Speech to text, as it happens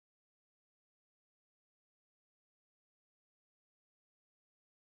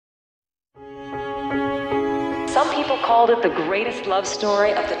Some people called it the greatest love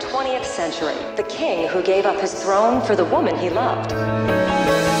story of the 20th century. The king who gave up his throne for the woman he loved.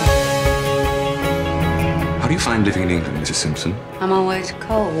 How do you find living in England, Mrs. Simpson? I'm always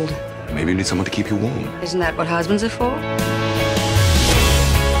cold. Maybe you need someone to keep you warm. Isn't that what husbands are for?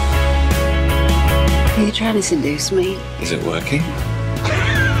 Are you trying to seduce me? Is it working?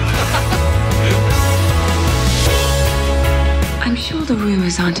 I'm sure the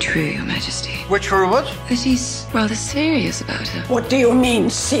rumors aren't true, Your Majesty. Which rumors? That he's rather serious about her. What do you mean,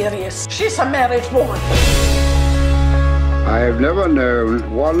 serious? She's a married woman. I have never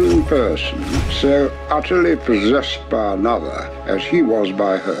known one person so utterly possessed by another as he was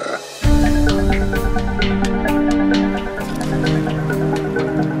by her.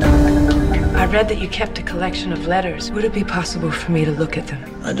 I read that you kept a collection of letters. Would it be possible for me to look at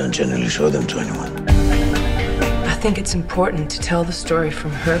them? I don't generally show them to anyone. I think it's important to tell the story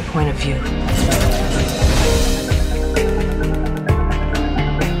from her point of view.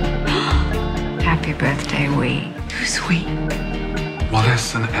 Happy birthday, we. Who's we?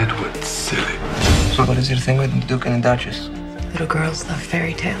 Wallis and Edward, silly. So what is your thing with the Duke and the Duchess? Little girls love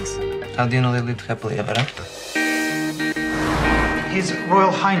fairy tales. How do you know they lived happily ever after? His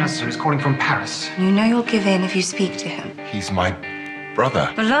Royal Highness is calling from Paris. You know you'll give in if you speak to him. He's my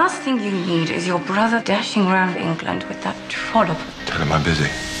brother. The last thing you need is your brother dashing around England with that trollop. Tell him I'm busy.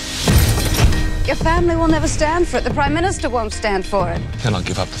 Your family will never stand for it. The Prime Minister won't stand for it. Then I'll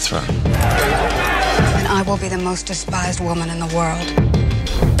give up the throne. And I will be the most despised woman in the world.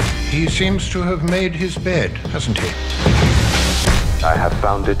 He seems to have made his bed, hasn't he? I have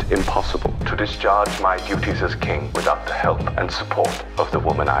found it impossible to discharge my duties as king without the help and support of the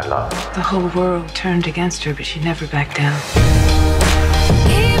woman I love. The whole world turned against her, but she never backed down.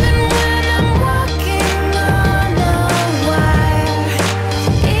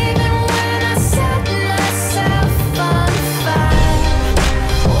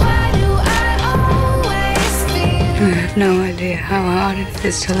 I have no idea how hard it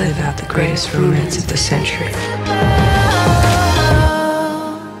is to live out the greatest romance of the century.